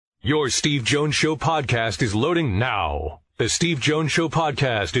Your Steve Jones Show podcast is loading now. The Steve Jones Show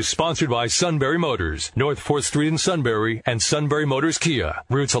podcast is sponsored by Sunbury Motors, North 4th Street in Sunbury, and Sunbury Motors Kia,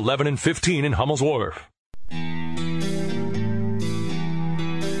 routes 11 and 15 in Hummel's Wharf.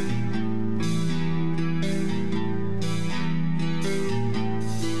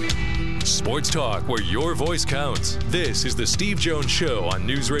 Sports talk where your voice counts. This is the Steve Jones Show on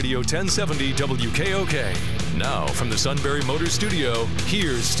News Radio 1070 WKOK. Now from the Sunbury Motors Studio,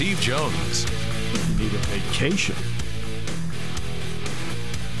 here's Steve Jones. Need a vacation.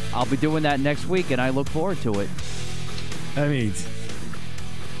 I'll be doing that next week, and I look forward to it. I mean,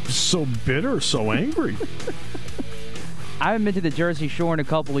 so bitter, so angry. I haven't been to the Jersey Shore in a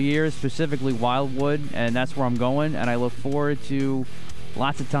couple of years, specifically Wildwood, and that's where I'm going, and I look forward to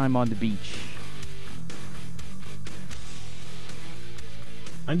lots of time on the beach.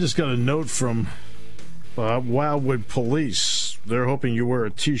 I just got a note from Wildwood Police. They're hoping you wear a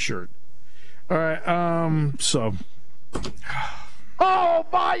T-shirt. All right, so... Oh,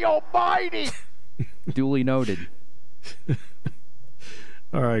 my almighty! Duly noted.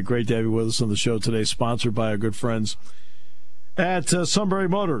 All right, great to have you with us on the show today, sponsored by our good friends at Sunbury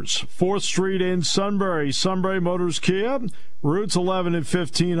Motors, 4th Street in Sunbury. Sunbury Motors Kia, routes 11 and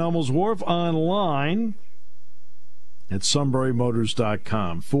 15, Hummel's Wharf, online at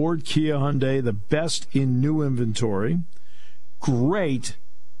sunburymotors.com. Ford, Kia, Hyundai, the best in new inventory. Great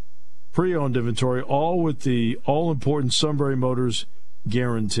pre-owned inventory, all with the all-important Sunbury Motors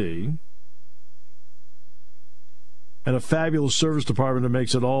guarantee. And a fabulous service department that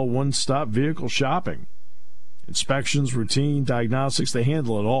makes it all one-stop vehicle shopping. Inspections, routine, diagnostics, they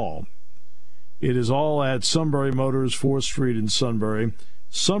handle it all. It is all at Sunbury Motors, 4th Street in Sunbury.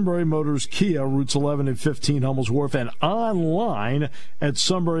 Sunbury Motors Kia, routes 11 and 15, Hummel's Wharf, and online at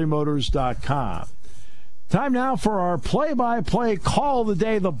sunburymotors.com. Time now for our play-by-play call of the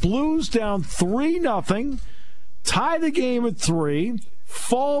day. The Blues down 3-0, tie the game at 3,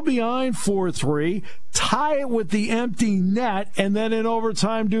 fall behind 4-3, tie it with the empty net, and then in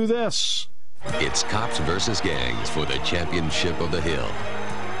overtime do this. It's cops versus gangs for the championship of the hill.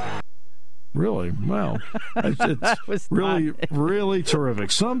 Really? Well, it's really, really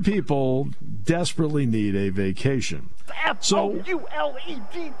terrific. Some people desperately need a vacation.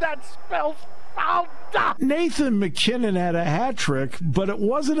 F-O-U-L-E-D, that spells found up. Nathan McKinnon had a hat trick, but it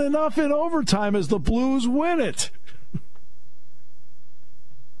wasn't enough in overtime as the Blues win it.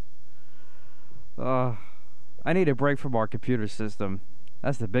 I need a break from our computer system.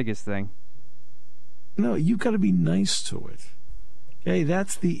 That's the biggest thing. No, you got to be nice to it. Okay,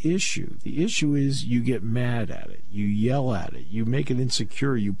 that's the issue. The issue is you get mad at it. You yell at it. You make it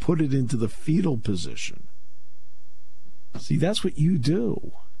insecure. You put it into the fetal position. See, that's what you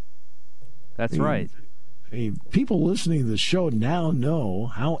do. That's right. I mean, people listening to the show now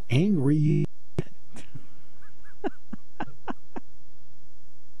know how angry you get.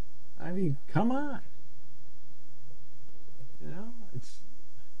 I mean, come on. You know,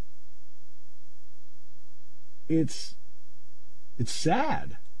 it's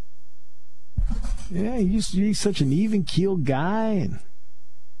sad. Yeah, he used to be such an even-keeled guy, and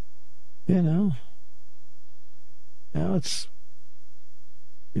now you're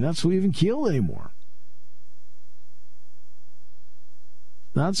not so even-keeled anymore.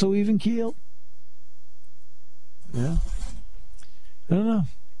 Not so even-keeled. Yeah. I don't know.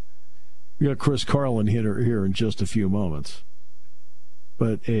 We got Chris Carlin here in just a few moments.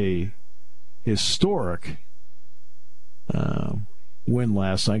 But a historic win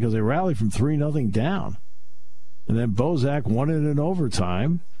last night because they rallied from 3-0 down. And then Bozak won it in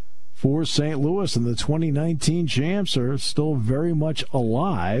overtime for St. Louis, and the 2019 champs are still very much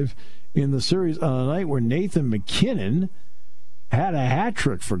alive in the series on a night where Nathan McKinnon had a hat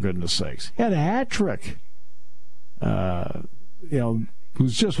trick, for goodness sakes. He had a hat trick.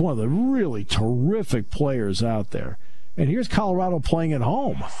 Who's just one of the really terrific players out there. And here's Colorado playing at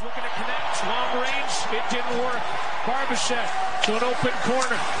home. Looking to connect, long range, it didn't work. Barbashev to an open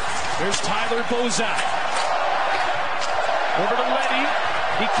corner. There's Tyler Bozak. Over to Leddy.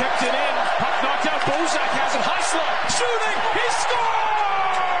 He kept it in. Puck knocked out. Bozak has it. High slot. Shooting. He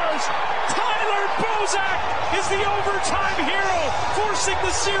scores! Tyler Bozak is the overtime hero, forcing the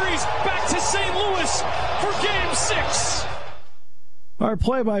series back to St. Louis for Game 6. Our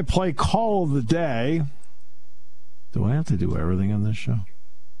play-by-play call of the day. Do I have to do everything on this show?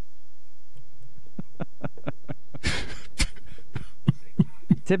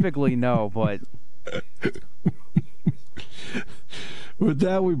 Typically, no, but... With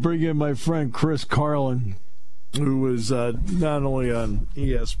that, we bring in my friend Chris Carlin, who was not only on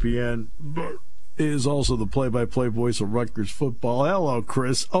ESPN, but is also the play-by-play voice of Rutgers football. Hello,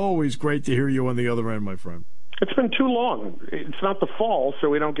 Chris. Always great to hear you on the other end, my friend. It's been too long. It's not the fall, so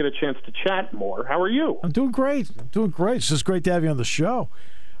we don't get a chance to chat more. How are you? I'm doing great. It's just great to have you on the show.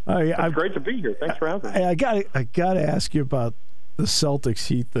 It's great to be here. Thanks for having me. I got to ask you about the Celtics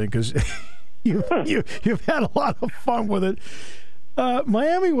Heat thing, because you've had a lot of fun with it.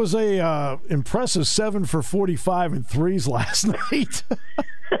 Miami was a impressive 7 for 45 in threes last night.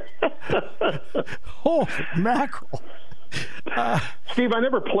 Oh, mackerel. Steve, I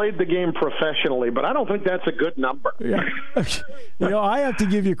never played the game professionally, but I don't think that's a good number. Yeah. I have to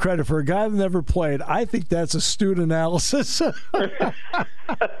give you credit for a guy that never played. I think that's astute analysis.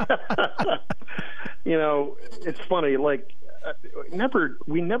 It's funny.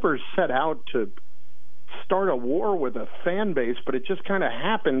 We never set out to start a war with a fan base, but it just kind of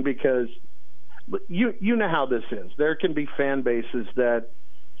happened because you know how this is. There can be fan bases that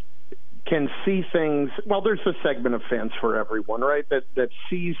can see things. Well, there's a segment of fans for everyone, right? That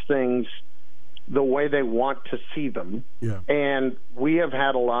sees things the way they want to see them. Yeah. And we have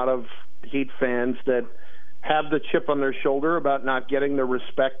had a lot of Heat fans that have the chip on their shoulder about not getting the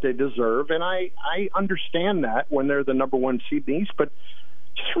respect they deserve. And I understand that when they're the number one seed in the East, but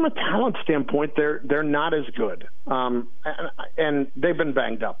just from a talent standpoint, they're not as good. And they've been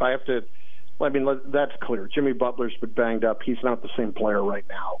banged up. That's clear. Jimmy Butler's been banged up. He's not the same player right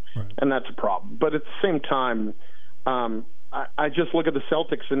now, right. And that's a problem. But at the same time, I just look at the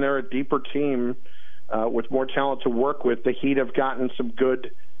Celtics, and they're a deeper team with more talent to work with. The Heat have gotten some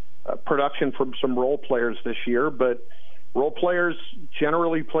good production from some role players this year, but role players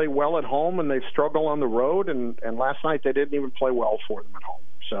generally play well at home, and they struggle on the road. And last night they didn't even play well for them at home.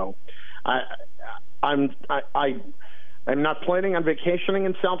 So I'm not planning on vacationing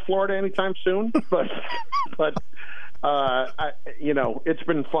in South Florida anytime soon, but it's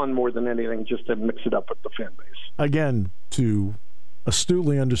been fun more than anything just to mix it up with the fan base. Again, to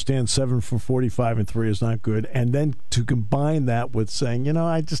astutely understand 7 for 45 and 3 is not good, and then to combine that with saying,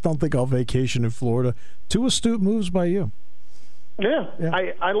 I just don't think I'll vacation in Florida. 2 astute moves by you. Yeah.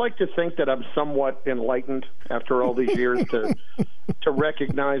 I like to think that I'm somewhat enlightened after all these years to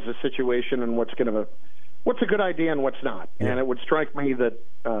recognize the situation and what's a good idea and what's not. Yeah. And it would strike me that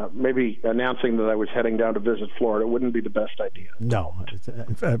maybe announcing that I was heading down to visit Florida wouldn't be the best idea. No.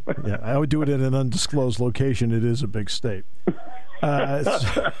 I would do it in an undisclosed location. It is a big state.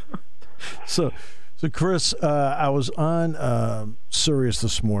 So Chris, I was on Sirius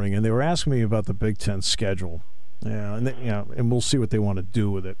this morning, and they were asking me about the Big Ten schedule. And we'll see what they want to do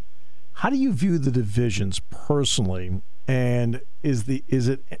with it. How do you view the divisions personally? And is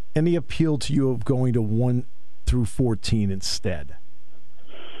it any appeal to you of going to 1 through 14 instead?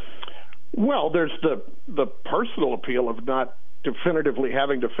 Well, there's the personal appeal of not definitively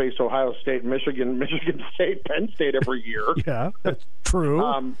having to face Ohio State, Michigan State, Penn State every year. Yeah, that's true.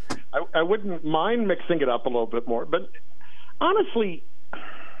 I wouldn't mind mixing it up a little bit more, but honestly,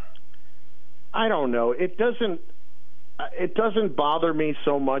 I don't know. It doesn't bother me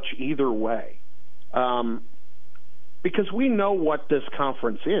so much either way. Because we know what this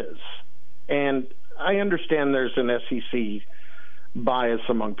conference is. And I understand there's an SEC bias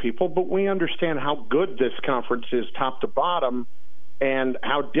among people, but we understand how good this conference is top to bottom and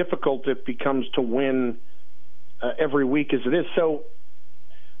how difficult it becomes to win every week as it is. So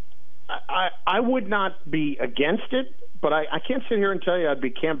I would not be against it, but I can't sit here and tell you I'd be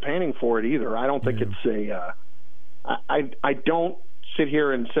campaigning for it either. I don't think it's I don't sit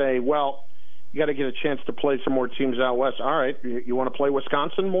here and say, well, you got to get a chance to play some more teams out west. All right, you want to play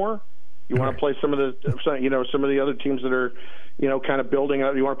Wisconsin more? You want to play some of the other teams that are, kind of building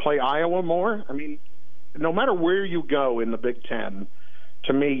up. You want to play Iowa more? I mean, no matter where you go in the Big Ten,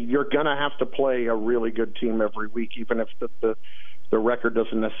 to me, you're going to have to play a really good team every week, even if the record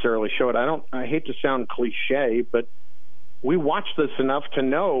doesn't necessarily show it. I hate to sound cliche, but we watch this enough to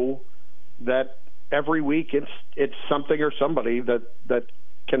know that every week it's something or somebody that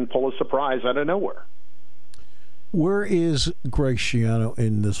can pull a surprise out of nowhere. Where is Greg Schiano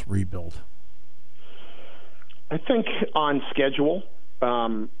in this rebuild? I think on schedule.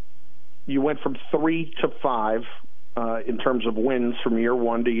 You went from 3 to 5 in terms of wins from year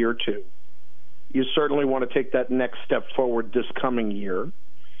 1 to year 2. You certainly want to take that next step forward this coming year.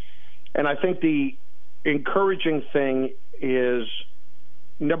 And I think the encouraging thing is,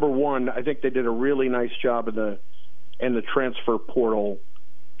 number one, I think they did a really nice job in the transfer portal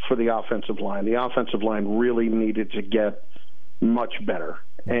for the offensive line. The offensive line really needed to get much better.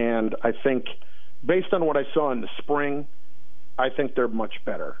 And I think based on what I saw in the spring, I think they're much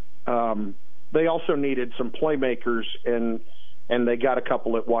better. They also needed some playmakers and and they got a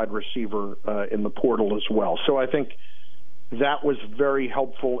couple at wide receiver in the portal as well. So I think that was very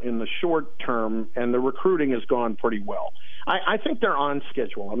helpful in the short term, and the recruiting has gone pretty well. I think they're on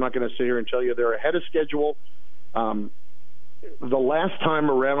schedule. I'm not going to sit here and tell you they're ahead of schedule. The last time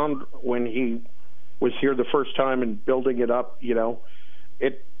around when he was here the first time and building it up,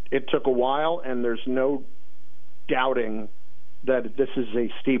 it took a while, and there's no doubting that this is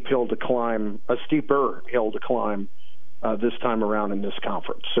a steeper hill to climb this time around in this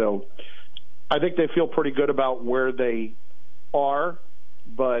conference. So I think they feel pretty good about where they are,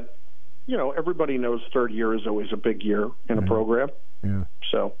 but everybody knows third year is always a big year in a program. Yeah.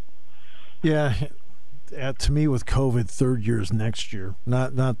 So. Yeah. To me, with COVID, third year is next year,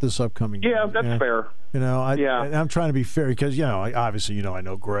 not this upcoming year. Yeah, that's fair. I'm trying to be fair because obviously I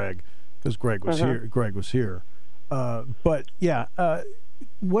know Greg because Greg was here. Greg was here, but yeah.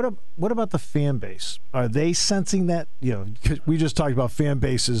 What about the fan base? Are they sensing that? Cause we just talked about fan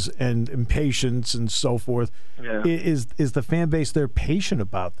bases and impatience and so forth. Yeah. Is the fan base there patient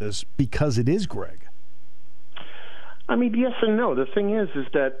about this because it is Greg? I mean, yes and no. The thing is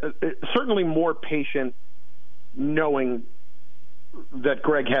that certainly more patient knowing that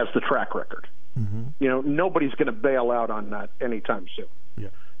Greg has the track record. Mm-hmm. Nobody's going to bail out on that anytime soon. Yeah.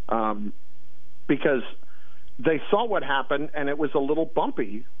 Because they saw what happened, and it was a little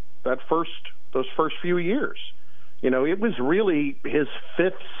bumpy those first few years. It was really his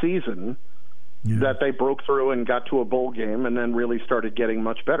fifth season that they broke through and got to a bowl game and then really started getting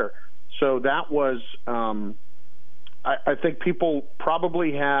much better. So that was I think people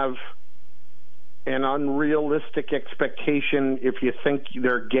probably have an unrealistic expectation if you think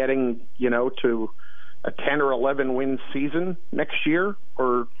they're getting, to a 10 or 11 win season next year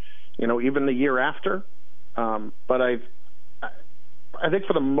or, even the year after. But I think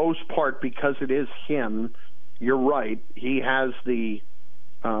for the most part, because it is him, you're right. He has the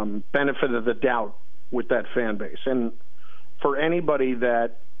benefit of the doubt with that fan base. And for anybody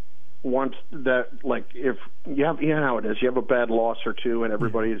that wants that, like if you have, how it is, you have a bad loss or two and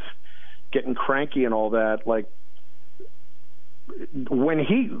everybody's getting cranky and all that, like when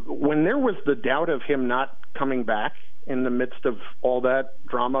there was the doubt of him not coming back in the midst of all that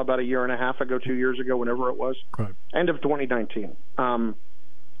drama about a year and a half ago, 2 years ago, whenever it was, right. End of 2019,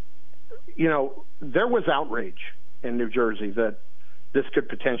 there was outrage in New Jersey that this could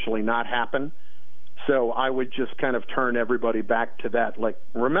potentially not happen. So I would just kind of turn everybody back to that. Like,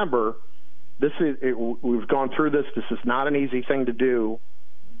 remember, we've gone through this. This is not an easy thing to do,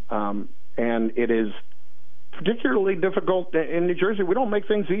 and it is particularly difficult in New Jersey. We don't make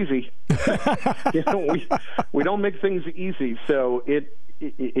things easy. We don't make things easy. So it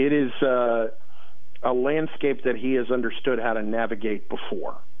is a landscape that he has understood how to navigate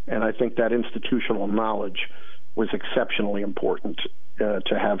before, and I think that institutional knowledge was exceptionally important to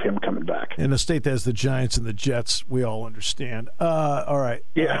have him coming back. In a state that has the Giants and the Jets, we all understand. All right.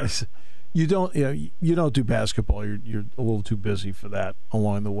 Yeah. You don't do basketball. You're a little too busy for that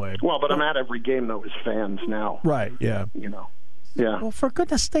along the way. Well, but I'm at every game though as fans now. Right. Yeah. Yeah. Well, for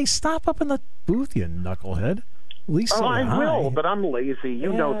goodness' sake, stop up in the booth, you knucklehead. At least say I hi. will, but I'm lazy.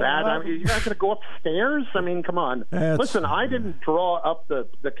 You know that. You're not going to go upstairs? I mean, come on. Listen, I didn't draw up the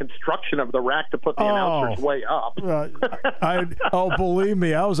construction of the rack to put the announcers way up. Believe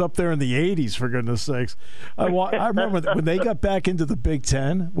me, I was up there in the 80s, for goodness sakes. I remember when they got back into the Big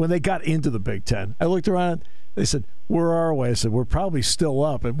Ten, I looked around, they said, where are we? I said, we're probably still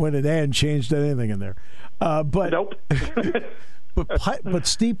up, and when it hadn't changed anything in there. Nope. but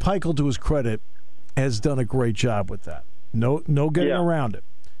Steve Pikiell, to his credit, has done a great job with that. No getting around it.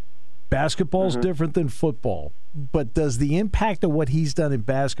 Basketball's different than football, but does the impact of what he's done in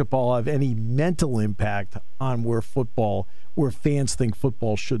basketball have any mental impact on where fans think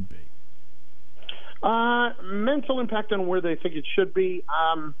football should be? Mental impact on where they think it should be?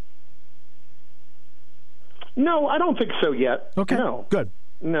 No, I don't think so yet. Okay, no. Good.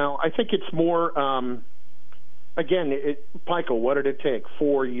 No, I think it's more... Again, Pikiell, what did it take?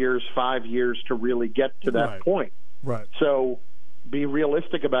 4 years, 5 years to really get to that point? Right. So be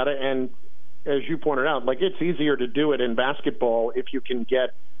realistic about it. And as you pointed out, like it's easier to do it in basketball if you can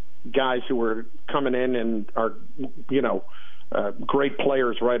get guys who are coming in and are, great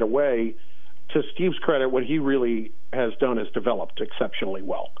players right away. To Steve's credit, what he really has done is developed exceptionally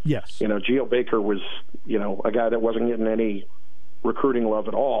well. Yes. Geo Baker was, a guy that wasn't getting any recruiting love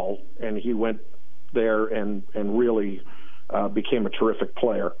at all, and he went there and really became a terrific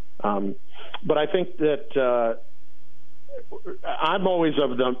player. But I think that I'm always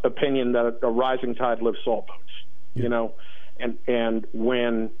of the opinion that a rising tide lifts all boats, and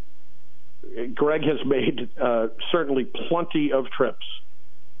when Greg has made certainly plenty of trips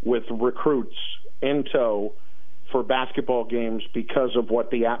with recruits in tow for basketball games because of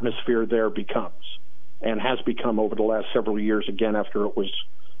what the atmosphere there becomes and has become over the last several years, again, after it was,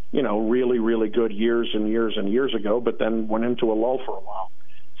 really, really good years and years and years ago, but then went into a lull for a while.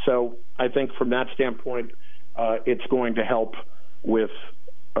 So I think from that standpoint, it's going to help with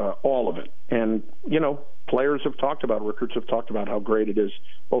all of it. And, players have talked about, recruits have talked about how great it is,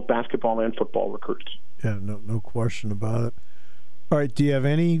 both basketball and football recruits. Yeah, no question about it. All right, do you have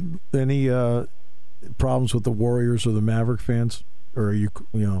any problems with the Warriors or the Maverick fans, or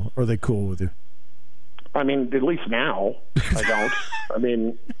are are they cool with you? I mean, at least now I don't. I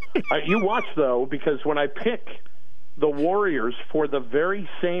mean, you watch though, because when I pick the Warriors for the very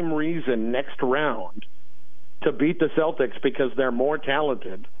same reason next round to beat the Celtics because they're more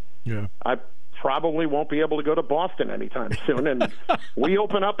talented, I probably won't be able to go to Boston anytime soon, and we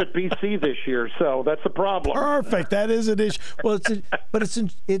open up at BC this year, so that's a problem. Perfect. That is an issue. Well,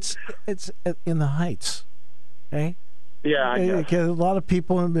 it's in the Heights, okay? Yeah, I guess. A lot of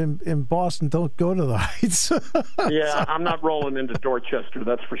people in Boston don't go to the Heights. Yeah, I'm not rolling into Dorchester,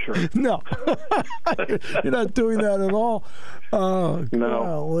 that's for sure. No, you're not doing that at all. Oh, no.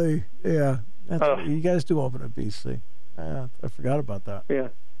 Golly. Yeah, you guys do open at BC. I forgot about that.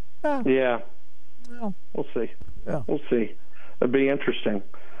 Yeah. Well, we'll see. Yeah. We'll see. It'd be interesting.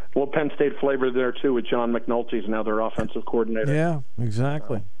 Well, Penn State flavor there, too, with John McNulty's now their offensive coordinator. Yeah,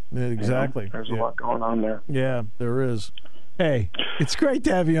 exactly. Exactly. There's a lot going on there. Yeah, there is. Hey, it's great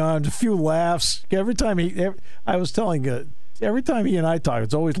to have you on. A few laughs. Every time I was telling you, every time he and I talk,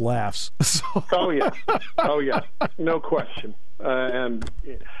 it's always laughs. Oh, yeah. No question. And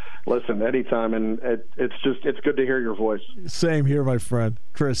listen, anytime, and it's good to hear your voice. Same here, my friend.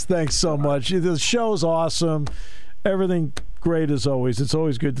 Chris, thanks so much. The show's awesome. Everything great as always. It's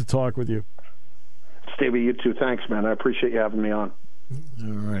always good to talk with you. Stevie, you too. Thanks, man. I appreciate you having me on. All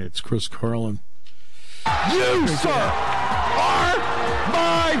right, it's Chris Carlin. You, sir, are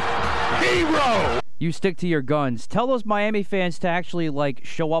my hero. You stick to your guns. Tell those Miami fans to actually,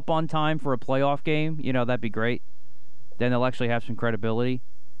 show up on time for a playoff game. That'd be great. Then they'll actually have some credibility.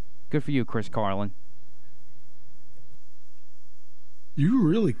 Good for you, Chris Carlin. You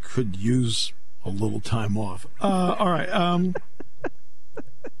really could use a little time off. All right.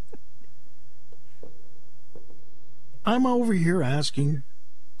 I'm over here asking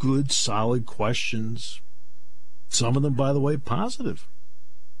good, solid questions. Some of them, by the way, positive.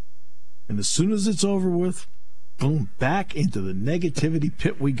 And as soon as it's over with, boom, back into the negativity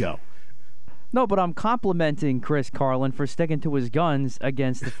pit we go. No, but I'm complimenting Chris Carlin for sticking to his guns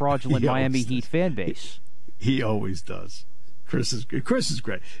against the fraudulent Miami Heat fan base. He always does. Chris is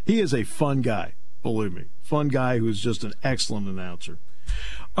great. He is a fun guy, believe me. Fun guy who's just an excellent announcer.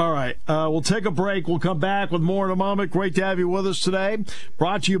 All right, we'll take a break. We'll come back with more in a moment. Great to have you with us today.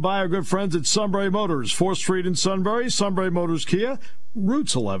 Brought to you by our good friends at Sunbury Motors, 4th Street in Sunbury, Sunbury Motors Kia,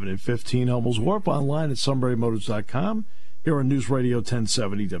 routes 11 and 15 Hummels Wharf, online at sunburymotors.com. Here on News Radio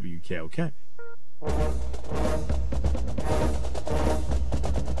 1070 WKOK.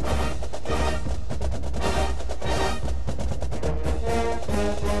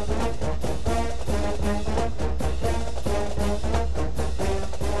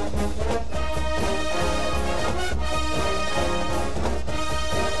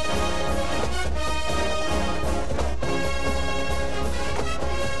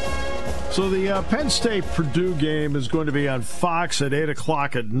 So the Penn State-Purdue game is going to be on Fox at 8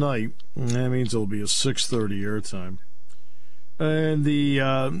 o'clock at night. That means it'll be a 6:30 airtime.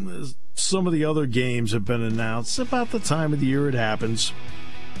 And some of the other games have been announced about the time of the year it happens.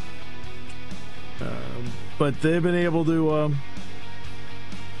 But they've been able to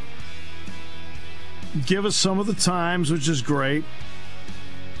give us some of the times, which is great.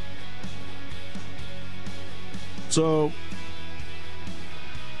 So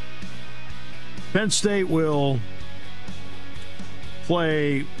Penn State will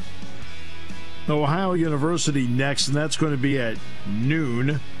play Ohio University next, and that's going to be at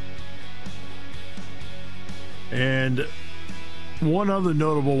noon. And one other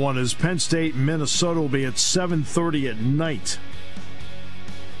notable one is Penn State and Minnesota will be at 7:30 at night.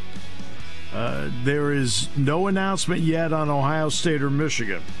 There is no announcement yet on Ohio State or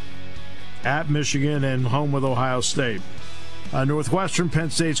Michigan. At Michigan and home with Ohio State. Northwestern Penn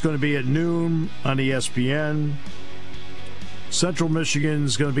State's going to be at noon on ESPN. Central Michigan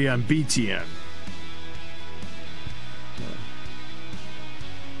is going to be on BTN.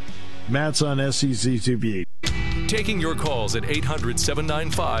 Matt's on SEC TV. Taking your calls at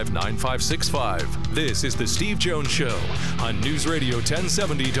 800-795-9565. This is The Steve Jones Show on News Radio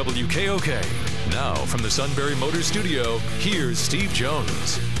 1070 WKOK. Now, from the Sunbury Motors Studio, here's Steve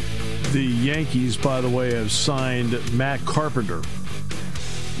Jones. The Yankees, by the way, have signed Matt Carpenter.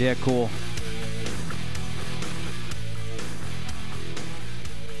 Yeah, cool.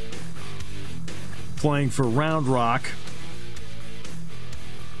 Playing for Round Rock.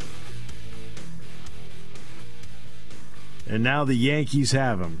 And now the Yankees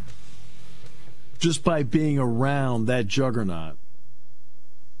have him. Just by being around that juggernaut.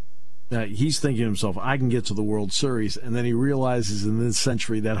 Now, he's thinking to himself, I can get to the World Series. And then he realizes in this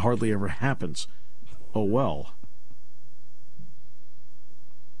century that hardly ever happens. Oh, well.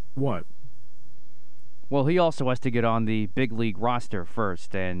 What? Well, he also has to get on the big league roster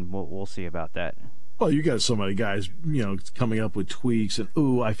first, and we'll see about that. Well, you got so many guys, coming up with tweaks and,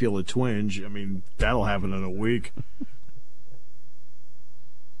 ooh, I feel a twinge. I mean, that'll happen in a week.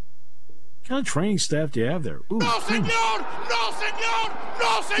 What kind of training staff do you have there? Ooh, no, senor! No, senor!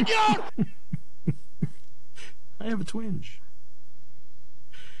 No, senor! I have a twinge.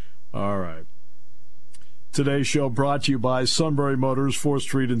 All right. Today's show brought to you by Sunbury Motors, 4th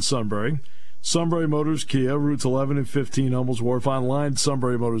Street in Sunbury. Sunbury Motors, Kia, routes 11 and 15, Hummels Wharf. Online,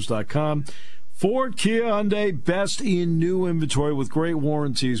 sunburymotors.com. Ford, Kia, Hyundai, best in new inventory with great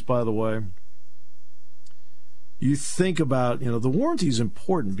warranties, by the way. You think about, the warranty is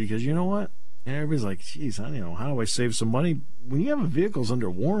important because you know what? Everybody's like, geez, how do I save some money? When you have a vehicle's under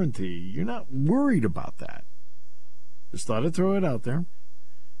warranty, you're not worried about that. Just thought I'd throw it out there.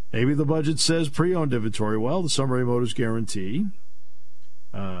 Maybe the budget says pre-owned inventory. Well, the Sunbury Motors guarantee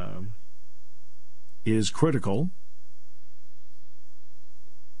is critical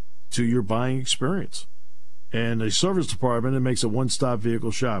to your buying experience. And a service department, it makes it one-stop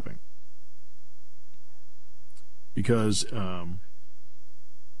vehicle shopping. Because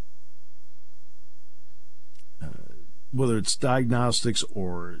whether it's diagnostics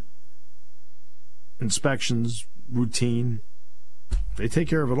or inspections, routine, they take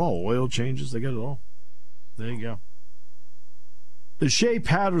care of it all. Oil changes, they get it all. There you go. The Shea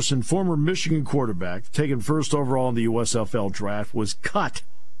Patterson, former Michigan quarterback, taken first overall in the USFL draft, was cut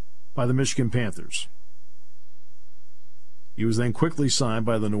by the Michigan Panthers. He was then quickly signed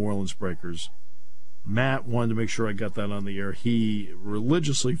by the New Orleans Breakers. Matt wanted to make sure I got that on the air. He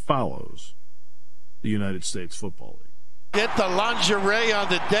religiously follows the United States Football League. Get the lingerie on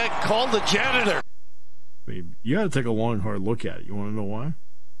the deck. Call the janitor. I mean, you got to take a long, hard look at it. You want to know why?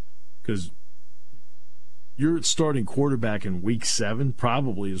 Because your starting quarterback in Week 7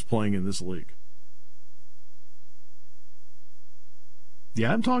 probably is playing in this league.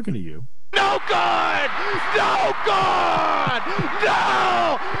 Yeah, I'm talking to you. No good! No good!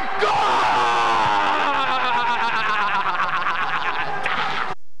 No good!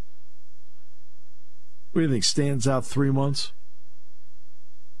 What do you think, stands out 3 months?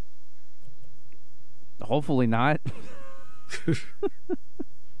 Hopefully not.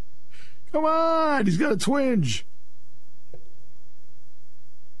 Come on, he's got a twinge.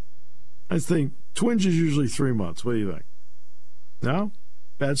 I think twinge is usually 3 months. What do you think? No?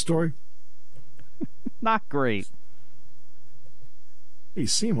 Bad story? Not great. You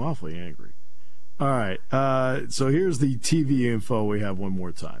seem awfully angry. All right, so here's the TV info we have one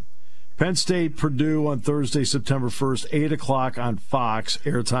more time. Penn State, Purdue on Thursday, September 1st, 8 o'clock on Fox.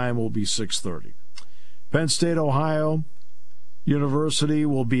 Airtime will be 6:30. Penn State, Ohio University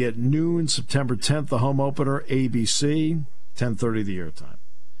will be at noon, September 10th, the home opener, ABC, 10:30 the airtime.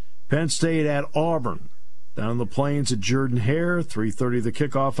 Penn State at Auburn, down in the plains at Jordan-Hare, 3:30 the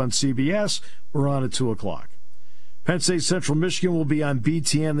kickoff on CBS. We're on at 2 o'clock. Penn State Central Michigan will be on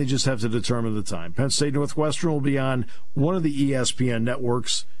BTN. They just have to determine the time. Penn State Northwestern will be on one of the ESPN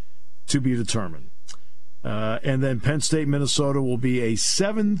networks to be determined. And then Penn State, Minnesota will be a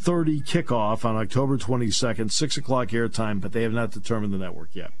 7:30 kickoff on October 22nd, 6 o'clock airtime, but they have not determined the network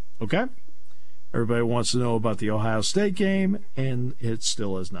yet. Okay? Everybody wants to know about the Ohio State game, and it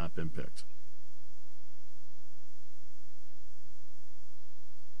still has not been picked.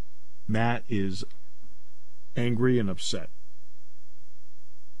 Matt is angry and upset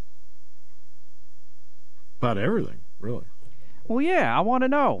about everything, really. Well, yeah, I want to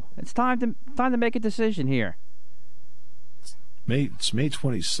know. It's time to make a decision here. It's May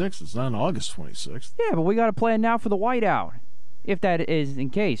 26th. It's not August 26th. Yeah, but we got to plan now for the whiteout, if that is in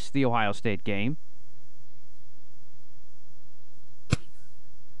case the Ohio State game.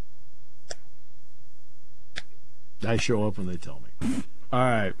 I show up when they tell me. All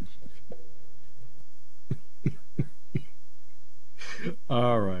right.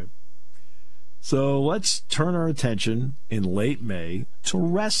 All right. So let's turn our attention in late May to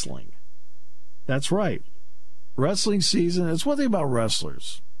wrestling. That's right. Wrestling season. It's one thing about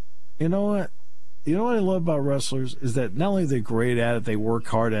wrestlers. You know what? You know what I love about wrestlers is that not only are they great at it, they work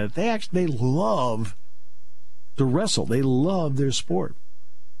hard at it, they love to wrestle. They love their sport.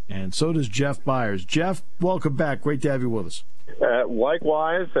 And so does Jeff Byers. Jeff, welcome back. Great to have you with us.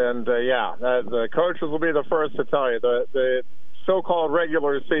 Likewise, and the coaches will be the first to tell you the so-called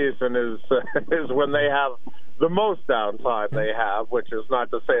regular season is when they have the most downtime they have, which is not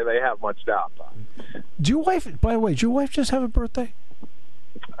to say they have much downtime. By the way, did your wife just have a birthday?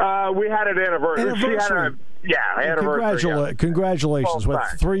 We had an anniversary. She had anniversary. Congratulations. What,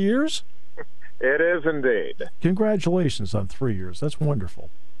 3 years? It is indeed. Congratulations on 3 years. That's wonderful.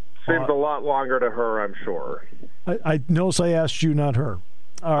 Seems a lot longer to her, I'm sure. I notice I asked you, not her.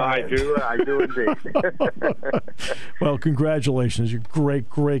 All right. I do indeed. Well, congratulations. You're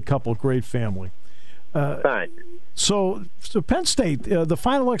great couple, great family. Thanks. So Penn State, the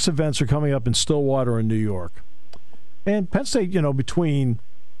Final X events are coming up in Stillwater and New York. And Penn State, between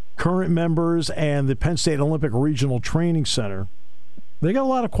current members and the Penn State Olympic Regional Training Center, they got a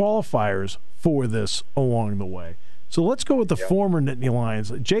lot of qualifiers for this along the way. So let's go with the former Nittany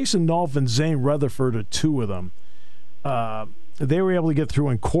Lions. Jason Nolf and Zane Rutherford are two of them. They were able to get through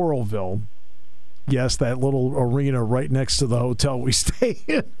in Coralville. Yes, that little arena right next to the hotel we stay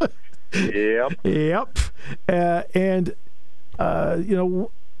in. Yep.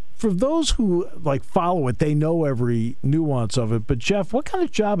 For those who follow it, they know every nuance of it. But Jeff, what kind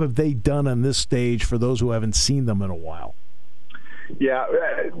of job have they done on this stage for those who haven't seen them in a while? Yeah,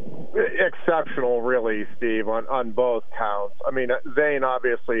 exceptional, really, Steve, on both counts. I mean, Zane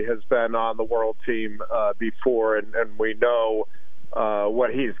obviously has been on the world team before, and we know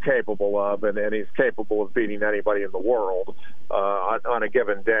what he's capable of, and he's capable of beating anybody in the world on a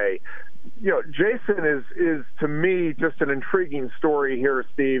given day. Jason is to me just an intriguing story here,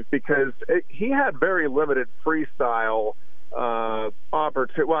 Steve, because he had very limited freestyle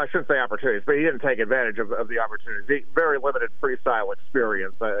opportunities. Well, I shouldn't say opportunities, but he didn't take advantage of the opportunities. Very limited freestyle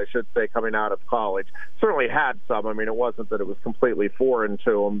experience, I should say, coming out of college. Certainly had some. I mean, it wasn't that it was completely foreign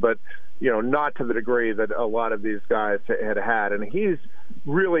to him, but not to the degree that a lot of these guys had. And he's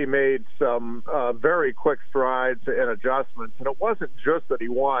really made some very quick strides and adjustments. And it wasn't just that he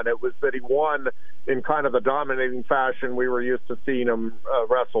won; it was that he won in kind of the dominating fashion we were used to seeing him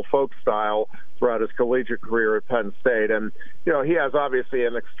wrestle folk style throughout his collegiate career at Penn State. And, he has obviously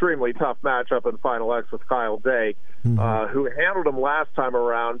an extremely tough matchup in Final X with Kyle Dake, who handled him last time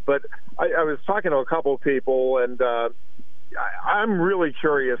around. But I was talking to a couple of people, and I'm really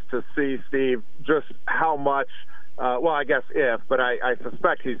curious to see, Steve, just how much I guess but I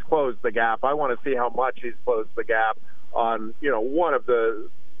suspect he's closed the gap. I want to see how much he's closed the gap on, one of the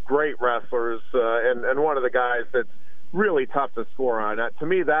great wrestlers and one of the guys that's really tough to score on. To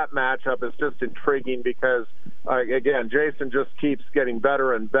me, that matchup is just intriguing because, again, Jason just keeps getting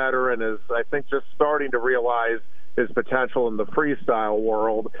better and better and is, I think, just starting to realize his potential in the freestyle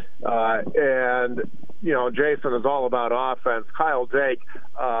world. And, Jason is all about offense. Kyle Dake,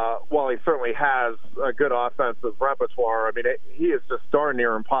 while he certainly has a good offensive repertoire, I mean, he is just darn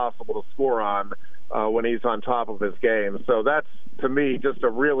near impossible to score on when he's on top of his game. So that's, to me, just a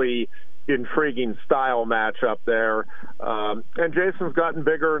really intriguing style matchup there. And Jason's gotten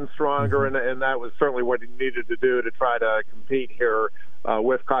bigger and stronger, and that was certainly what he needed to do to try to compete here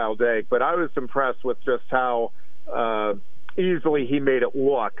with Kyle Dake. But I was impressed with just how easily he made it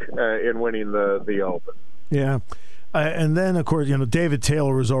look in winning the Open. Yeah. And then, of course, David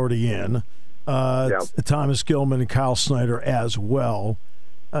Taylor was already in. Thomas Gilman and Kyle Snyder as well.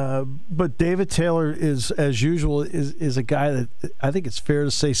 But David Taylor is, as usual, is a guy that I think it's fair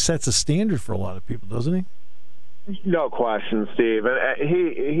to say sets a standard for a lot of people, doesn't he? No question, Steve.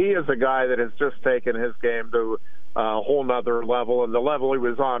 He is a guy that has just taken his game to a whole nother level, and the level he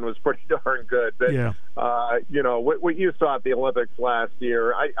was on was pretty darn good. But, what you saw at the Olympics last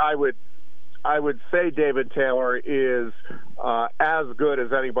year, I would say David Taylor is as good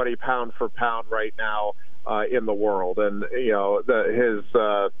as anybody pound for pound right now in the world. And, his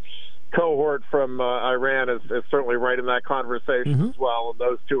cohort from Iran is certainly right in that conversation as well. And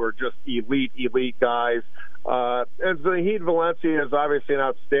those two are just elite guys. And Zahid Valencia is obviously an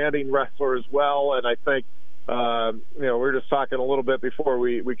outstanding wrestler as well. And I think, we were just talking a little bit before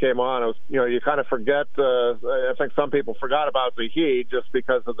we came on. You kind of forget, I think some people forgot about Zahid just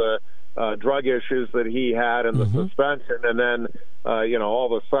because of the drug issues that he had and the suspension. And then, all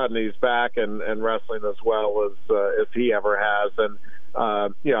of a sudden he's back and wrestling as well as he ever has. And,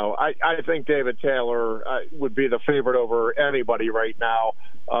 I think David Taylor would be the favorite over anybody right now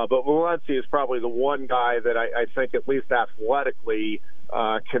But Valencia is probably the one guy that I think, at least athletically,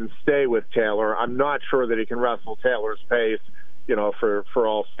 can stay with Taylor. I'm not sure that he can wrestle Taylor's pace, for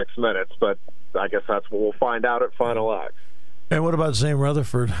all 6 minutes. But I guess that's what we'll find out at Final X. And what about Zane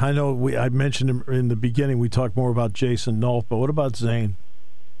Rutherford? I know I mentioned him in the beginning. We talked more about Jason Nolf, but what about Zane?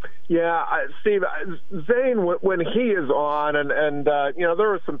 Yeah, Steve, Zane, when he is on, and there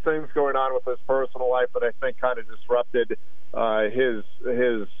were some things going on with his personal life that I think kind of disrupted his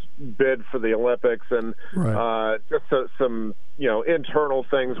bid for the Olympics, and just some internal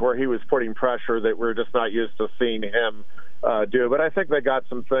things where he was putting pressure that we're just not used to seeing him do. But I think they got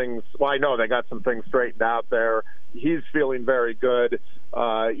some things. Well, I know they got some things straightened out there. He's feeling very good.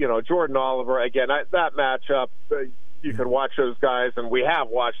 Jordan Oliver, again, that matchup. You can watch those guys, and we have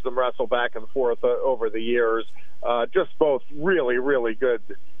watched them wrestle back and forth over the years. Just both really, really good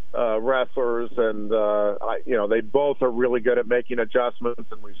wrestlers, and they both are really good at making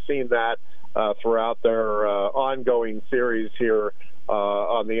adjustments, and we've seen that throughout their ongoing series here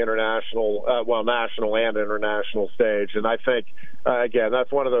on the national and international stage. And I think, again,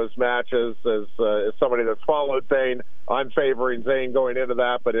 that's one of those matches. As somebody that's followed Zane, I'm favoring Zane going into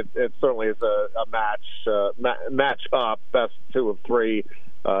that, but it certainly is a match up, best 2 of 3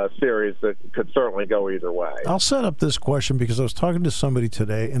 series that could certainly go either way. I'll set up this question because I was talking to somebody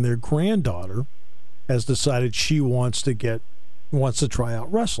today, and their granddaughter has decided she wants to try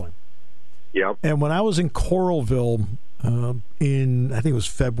out wrestling. Yep. And when I was in Coralville in, I think it was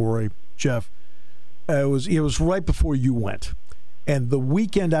February, Jeff, it was right before you went. And the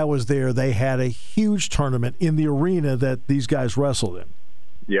weekend I was there, they had a huge tournament in the arena that these guys wrestled in.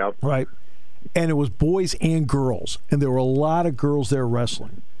 Yep. Right. And it was boys and girls, and there were a lot of girls there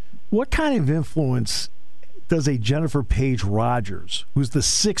wrestling. What kind of influence does a Jennifer Paige Rogers, who's the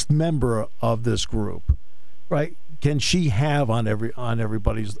 6th member of this group, right, can she have on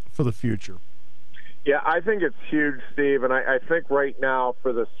everybody's for the future? Yeah, I think it's huge, Steve, and I think right now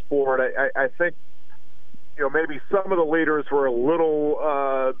for the sport, I think maybe some of the leaders were a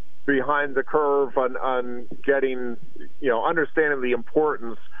little behind the curve on getting, understanding the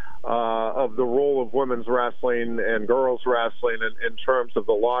importance of the role of women's wrestling and girls wrestling in terms of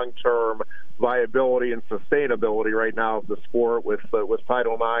the long-term viability and sustainability right now of the sport with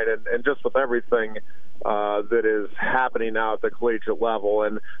Title IX and just with everything that is happening now at the collegiate level.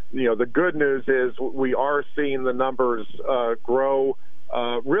 And, the good news is we are seeing the numbers grow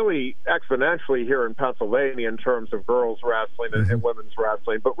really exponentially here in Pennsylvania in terms of girls wrestling and women's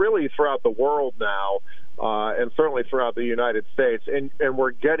wrestling, but really throughout the world now, and certainly throughout the United States. And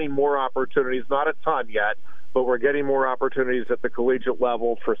we're getting more opportunities, not a ton yet, but we're getting more opportunities at the collegiate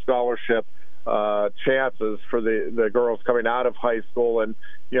level for scholarship chances for the girls coming out of high school. And,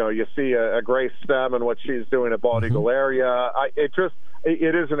 you see a Grace Stem and what she's doing at Bald Eagle area.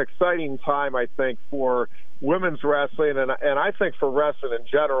 It is an exciting time, I think, for women's wrestling, and I think for wrestling in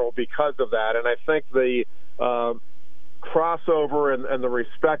general because of that. And I think the crossover and the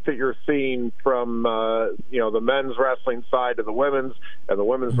respect that you're seeing from the men's wrestling side to the women's and the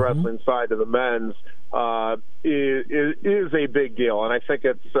women's wrestling side to the men's is a big deal. And I think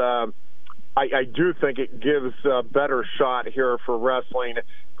it's I do think it gives a better shot here for wrestling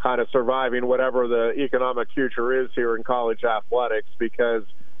kind of surviving whatever the economic future is here in college athletics, because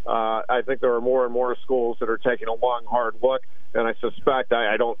I think there are more and more schools that are taking a long, hard look, and I suspect,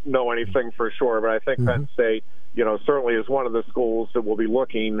 I don't know anything for sure, but I think Penn State, certainly is one of the schools that will be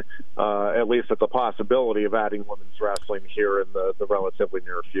looking at least at the possibility of adding women's wrestling here in the relatively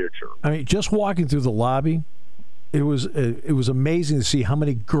near future. I mean, just walking through the lobby, it was amazing to see how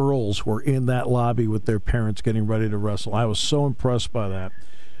many girls were in that lobby with their parents getting ready to wrestle. I was so impressed by that.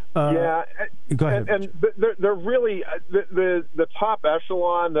 Yeah, go ahead. And they're really the top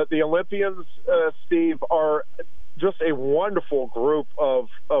echelon. That the Olympians, Steve, are just a wonderful group of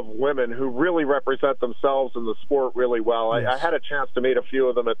women who really represent themselves in the sport really well. Yes. I had a chance to meet a few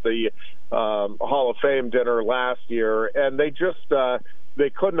of them at the Hall of Fame dinner last year, and they just they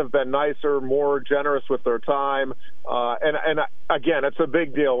couldn't have been nicer, more generous with their time. And again, it's a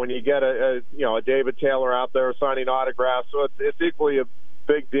big deal when you get a David Taylor out there signing autographs. So it's equally a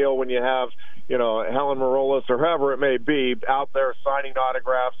big deal when you have, Helen Maroulis or whoever it may be out there signing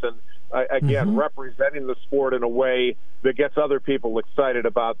autographs and, again, representing the sport in a way that gets other people excited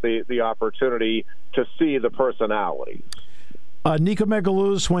about the opportunity to see the personalities. Nika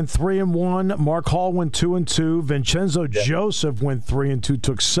Megalous went 3-1. Mark Hall went 2-2. Vincenzo Joseph went 3-2,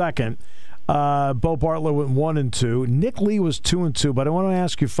 took second. Bo Bartlett went 1-2. Nick Lee was 2-2. But I want to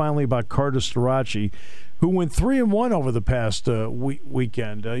ask you finally about Carter Starace, who went 3-1 over the past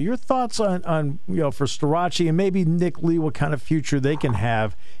weekend. Your thoughts on for Starace and maybe Nick Lee, what kind of future they can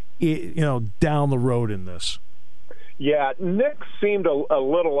have, down the road in this. Yeah, Nick seemed a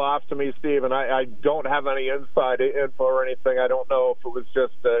little off to me, Steve, and I don't have any inside info or anything. I don't know if it was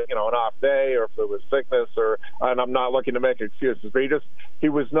just an off day or if it was sickness, and I'm not looking to make excuses. But he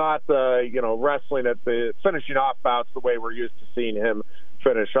was not wrestling at the finishing off bouts the way we're used to seeing him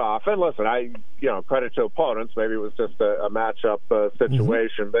finish off. And listen, credit to opponents. Maybe it was just a matchup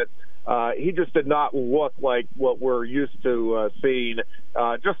situation, but he just did not look like what we're used to seeing,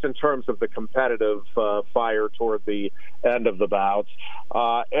 just in terms of the competitive fire toward the end of the bouts.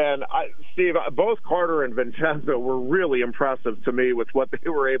 Steve, both Carter and Vincenzo were really impressive to me with what they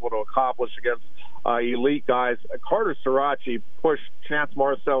were able to accomplish against elite guys. Carter Starace pushed Chance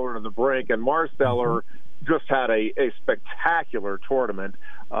Marsteller to the brink, and Marsteller just had a spectacular tournament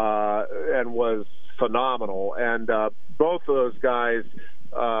and was phenomenal. And both of those guys,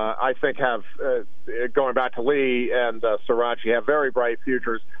 I think, have, going back to Lee and Starace, have very bright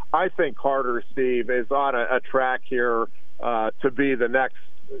futures. I think Carter, Steve, is on a track here to be the next,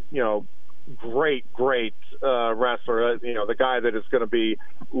 great wrestler. The guy that is going to be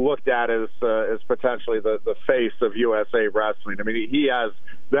looked at as potentially the face of USA wrestling. I mean, he has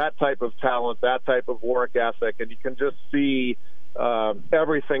that type of talent, that type of work ethic, and you can just see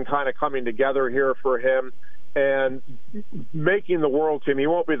everything kind of coming together here for him. And making the world team, he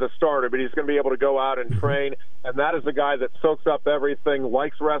won't be the starter, but he's going to be able to go out and train. And that is a guy that soaks up everything,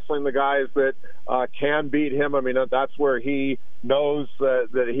 likes wrestling the guys that can beat him. I mean, that's where he knows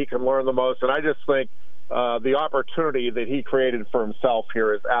that he can learn the most. And I just think the opportunity that he created for himself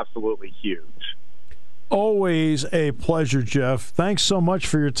here is absolutely huge. Always a pleasure, Jeff. Thanks so much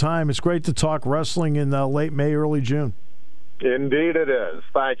for your time. It's great to talk wrestling in late May, early June. Indeed it is.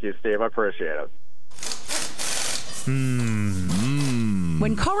 Thank you, Steve. I appreciate it.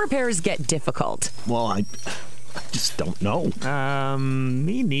 When car repairs get difficult. Well, I just don't know.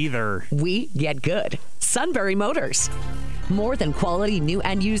 Me neither. We get good. Sunbury Motors. More than quality new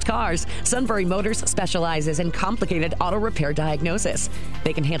and used cars, Sunbury Motors specializes in complicated auto repair diagnosis.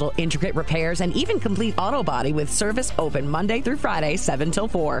 They can handle intricate repairs and even complete auto body with service open Monday through Friday, 7 till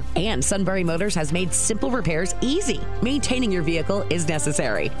 4. And Sunbury Motors has made simple repairs easy. Maintaining your vehicle is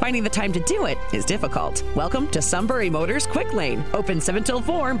necessary. Finding the time to do it is difficult. Welcome to Sunbury Motors Quick Lane. Open 7 till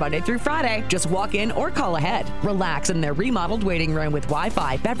 4, Monday through Friday. Just walk in or call ahead. Relax in their remodeled waiting room with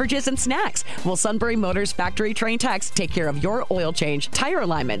Wi-Fi, beverages, and snacks. While Sunbury Motors factory trained techs take care of your oil change, tire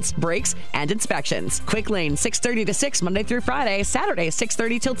alignments, brakes, and inspections. Quick Lane, 6:30 to 6, Monday through Friday, Saturday,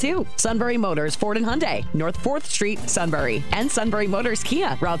 6:30 till 2. Sunbury Motors, Ford and Hyundai, North 4th Street, Sunbury. And Sunbury Motors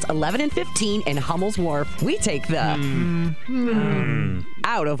Kia, routes 11 and 15 in Hummel's Wharf. We take the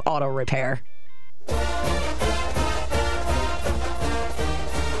out of auto repair.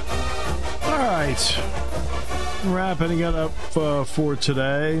 All right. Wrapping it up for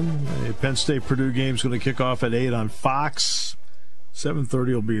today. The Penn State-Purdue game is going to kick off at 8 on Fox.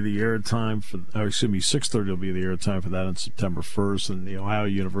 7:30 will be the air time for, 6:30 will be the air time for that on September 1st, and the Ohio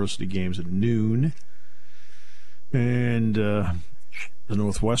University game's at noon. And the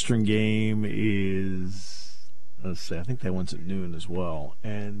Northwestern game is, I think that one's at noon as well.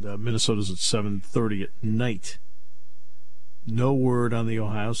 And Minnesota's at 7:30 at night. No word on the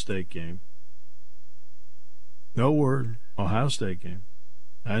Ohio State game. No word. Ohio State game.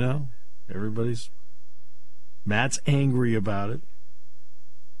 I know. Matt's angry about it.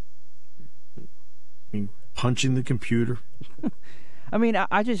 Punching the computer. I mean,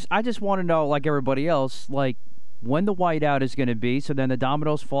 I just want to know, like everybody else, like when the whiteout is going to be, so then the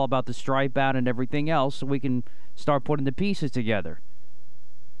dominoes fall about the stripe out and everything else, so we can start putting the pieces together.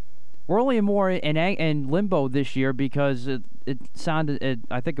 We're only more in limbo this year because it sounded,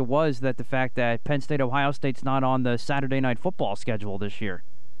 I think it was, that the fact that Penn State, Ohio State's not on the Saturday Night Football schedule this year.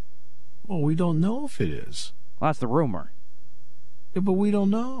 Well, we don't know if it is. Well, that's the rumor. Yeah, but we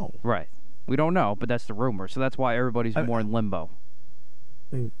don't know. Right. We don't know, but that's the rumor. So that's why everybody's more in limbo.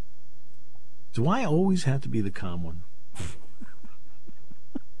 Do I always have to be the calm one?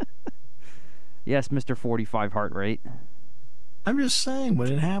 Yes, Mr. 45 heart rate. I'm just saying,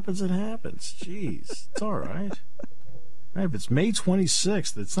 when it happens, it happens. Jeez, it's all right. Right, if it's May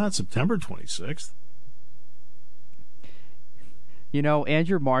 26th, it's not September 26th. You know,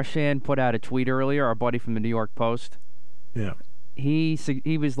 Andrew Marchand put out a tweet earlier, our buddy from the New York Post. Yeah. He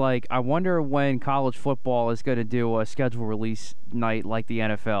was like, I wonder when college football is going to do a schedule release night like the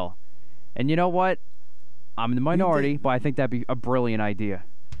NFL. And you know what? I'm in the minority, but I think that'd be a brilliant idea.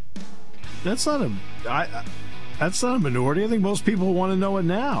 that's not a minority. I think most people want to know it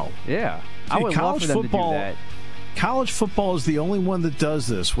now. Yeah. I would love for them to do that. College football is the only one that does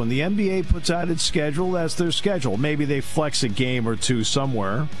this. When the NBA puts out its schedule, that's their schedule. Maybe they flex a game or two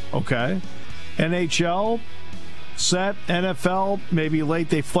somewhere. Okay. NHL, set. NFL, maybe late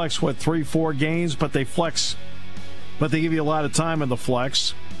they flex, 3-4 games, but they flex. But they give you a lot of time in the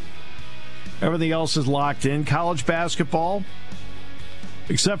flex. Everything else is locked in. College basketball,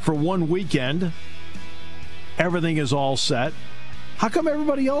 except for one weekend, everything is all set. How come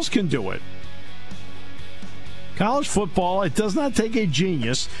everybody else can do it? College football, it does not take a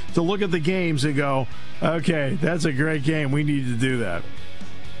genius to look at the games and go, okay, that's a great game. We need to do that.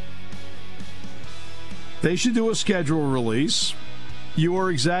 They should do a schedule release. You are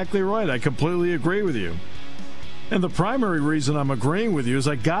exactly right. I completely agree with you. And the primary reason I'm agreeing with you is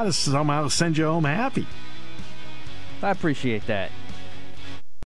I got to somehow send you home happy. I appreciate that.